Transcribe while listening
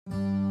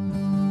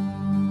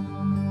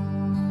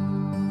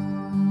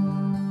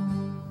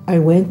I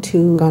went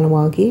to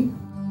Ganawagi.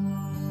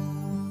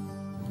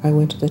 I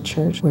went to the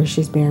church where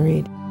she's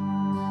buried.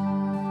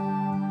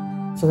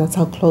 So that's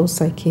how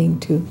close I came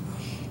to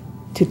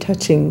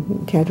touching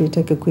Kateri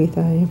Tekakwitha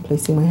and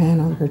placing my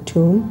hand on her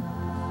tomb.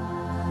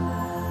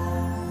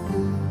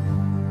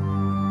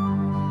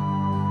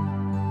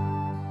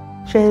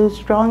 She was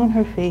strong in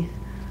her faith,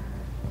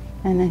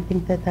 and I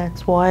think that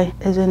that's why,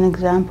 as an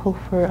example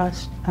for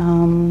us,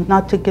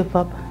 not to give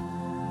up.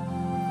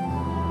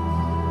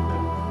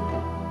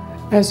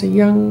 As a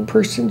young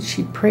person,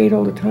 she prayed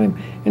all the time,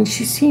 and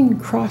she'd seen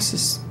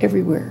crosses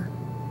everywhere.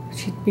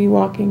 She'd be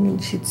walking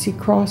and she'd see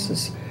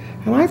crosses.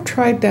 And I've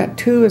tried that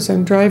too as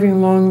I'm driving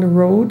along the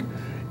road,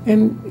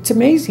 and it's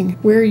amazing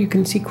where you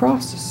can see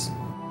crosses.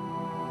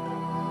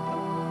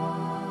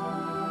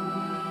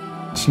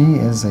 She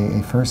is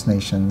a First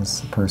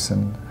Nations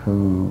person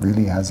who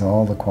really has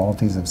all the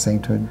qualities of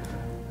sainthood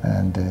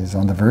and is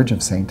on the verge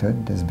of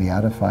sainthood, is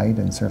beatified,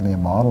 and certainly a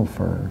model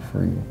for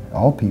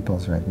all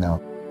peoples right now.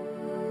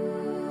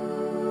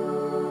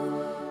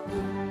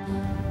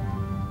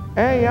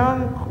 A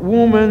young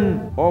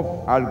woman of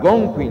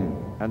Algonquin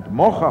and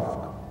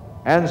Mohawk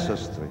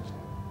ancestry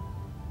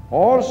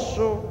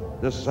also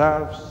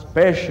deserves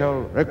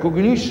special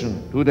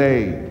recognition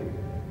today.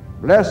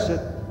 Blessed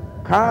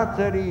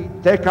Kateri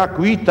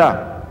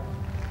Tekakwitha,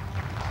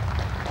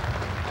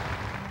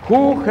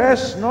 who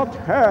has not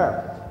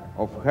heard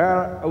of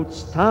her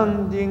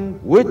outstanding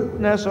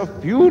witness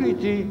of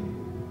purity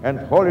and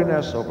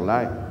holiness of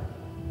life.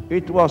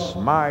 It was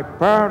my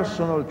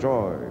personal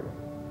joy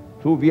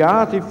to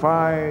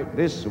beatify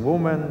this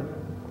woman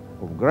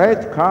of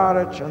great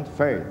courage and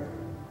faith,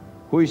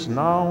 who is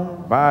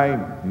known by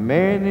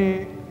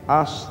many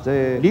as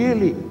the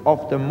Lily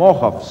of the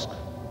Mohawks.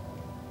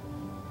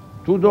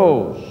 To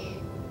those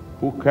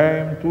who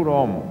came to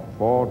Rome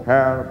for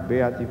her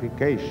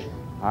beatification,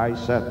 I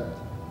said,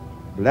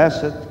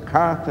 Blessed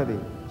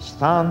Kateri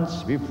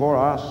stands before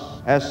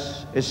us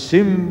as a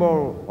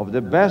symbol of the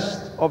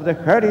best of the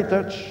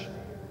heritage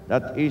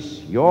that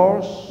is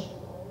yours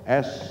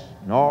as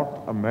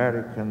North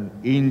American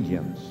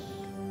Indians.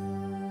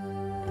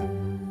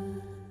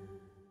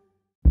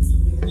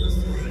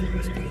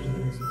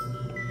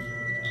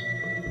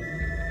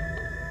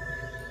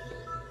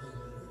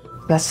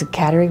 Blessed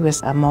Kateri was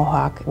a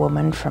Mohawk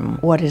woman from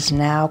what is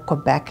now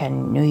Quebec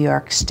and New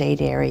York State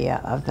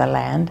area of the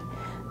land,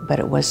 but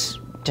it was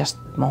just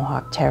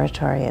Mohawk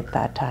territory at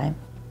that time.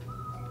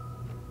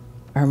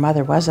 Her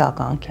mother was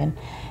Algonquin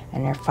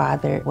and her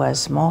father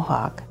was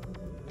Mohawk.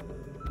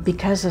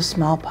 Because of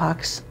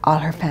smallpox, all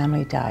her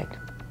family died.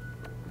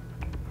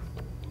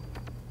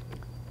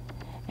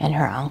 And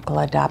her uncle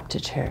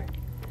adopted her,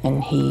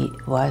 and he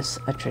was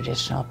a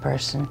traditional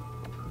person.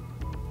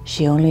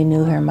 She only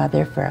knew her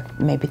mother for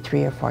maybe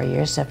 3 or 4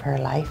 years of her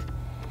life,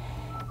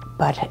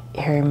 but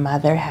her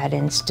mother had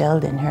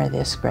instilled in her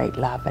this great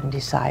love and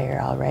desire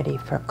already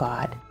for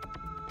God.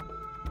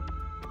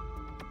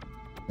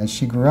 As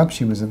she grew up,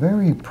 she was a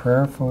very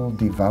prayerful,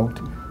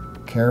 devout,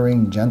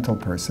 caring, gentle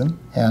person,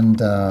 and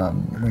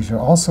was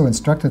also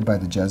instructed by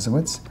the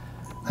Jesuits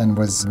and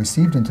was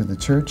received into the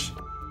church.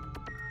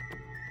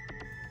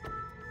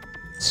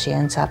 She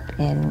ends up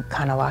in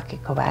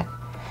Kanawaki, Quebec,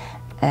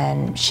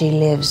 and she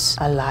lives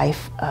a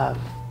life of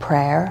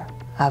prayer,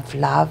 of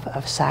love,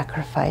 of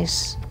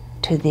sacrifice,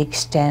 to the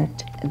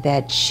extent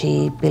that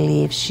she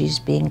believes she's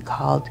being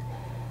called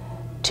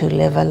to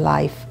live a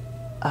life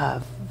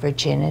of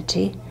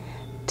virginity,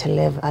 to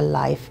live a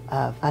life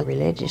of a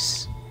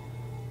religious.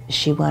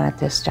 She wanted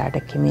to start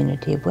a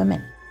community of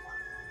women.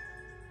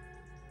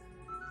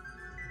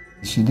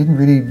 She didn't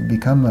really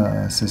become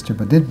a sister,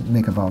 but did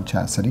make a vow of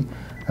chastity.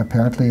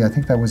 Apparently, I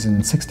think that was in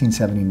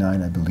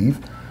 1679, I believe.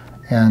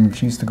 And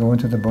she used to go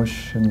into the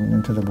bush and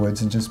into the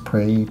woods and just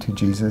pray to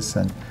Jesus,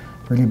 and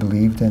really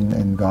believed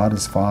in God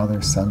as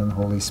Father, Son, and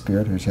Holy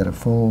Spirit. She had a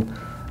full,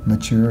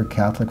 mature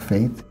Catholic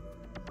faith.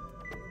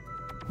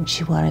 And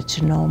she wanted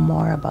to know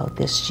more about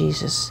this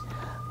Jesus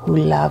who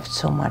loved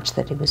so much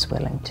that he was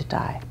willing to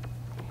die.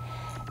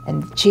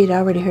 And she had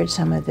already heard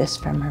some of this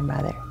from her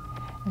mother.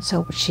 And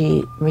so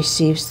she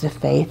receives the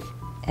faith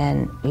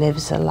and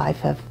lives a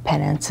life of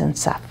penance and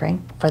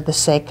suffering for the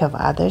sake of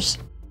others.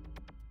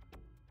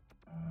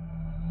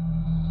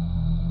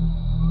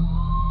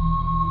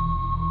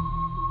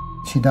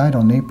 She died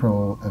on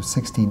April of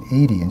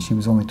 1680, and she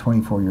was only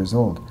 24 years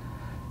old.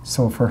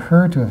 So for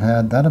her to have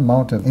had that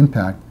amount of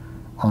impact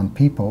on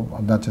people,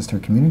 not just her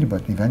community,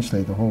 but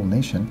eventually the whole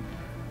nation,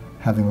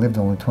 having lived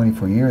only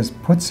 24 years,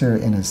 puts her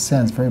in a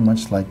sense very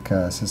much like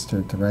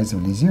Sister Thérèse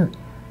of Lisieux,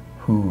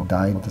 who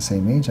died at the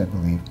same age, I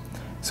believe.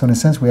 So in a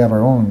sense, we have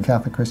our own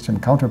Catholic Christian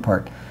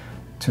counterpart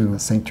to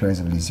Saint Thérèse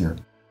of Lisieux.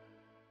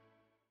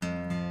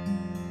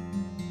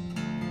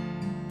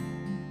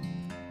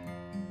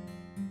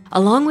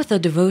 Along with a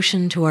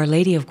devotion to Our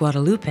Lady of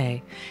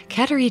Guadalupe,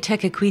 Kateri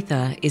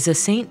Tekakwitha is a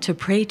saint to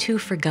pray to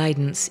for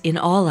guidance in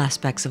all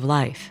aspects of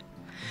life.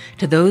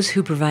 to those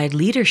who provide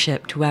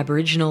leadership to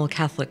Aboriginal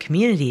Catholic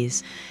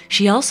communities,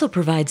 she also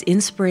provides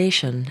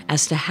inspiration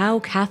as to how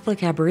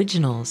Catholic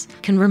Aboriginals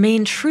can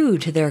remain true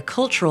to their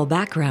cultural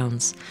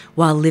backgrounds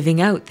while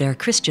living out their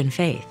Christian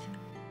faith.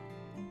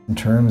 In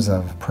terms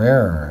of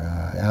prayer,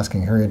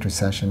 asking her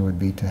intercession would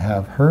be to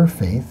have her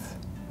faith,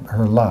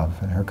 her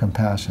love, and her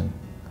compassion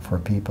for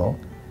people,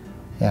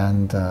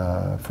 and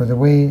for the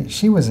way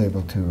she was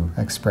able to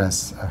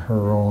express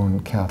her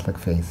own Catholic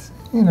faith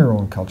in her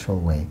own cultural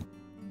way.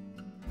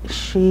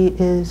 She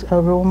is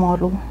a role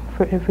model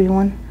for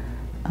everyone.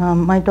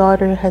 My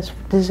daughter has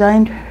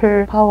designed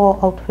her powwow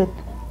outfit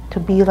to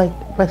be like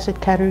Blessed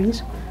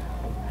Kateri's.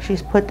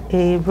 She's put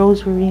a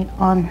rosary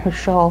on her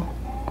shawl.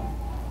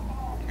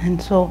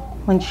 And so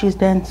when she's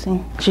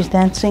dancing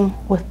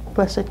with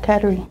Blessed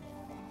Kateri.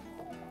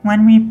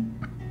 When we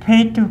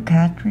pray to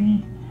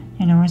Kateri,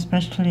 you know,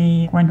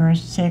 especially when we're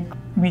sick,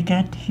 we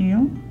get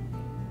healed.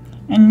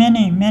 And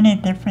many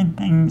different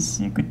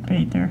things you could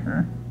pray to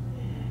her.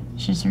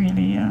 She's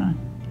really,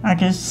 I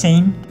guess,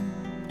 saint.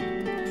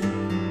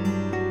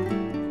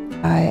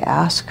 I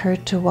ask her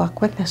to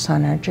walk with us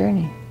on our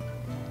journey,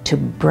 to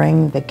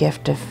bring the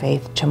gift of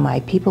faith to my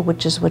people,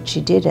 which is what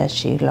she did as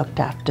she looked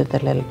after the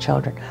little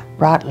children,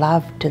 brought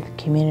love to the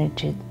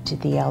community, to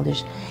the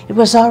elders. It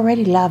was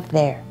already love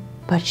there,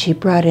 but she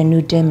brought a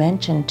new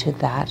dimension to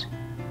that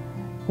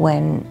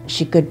when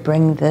she could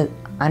bring the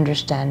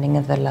understanding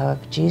of the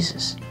love of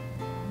Jesus,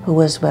 who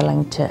was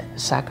willing to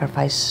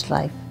sacrifice his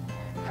life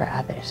for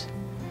others.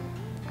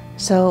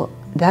 So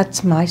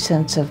that's my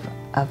sense of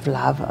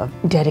love, of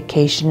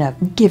dedication,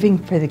 of giving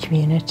for the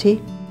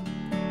community.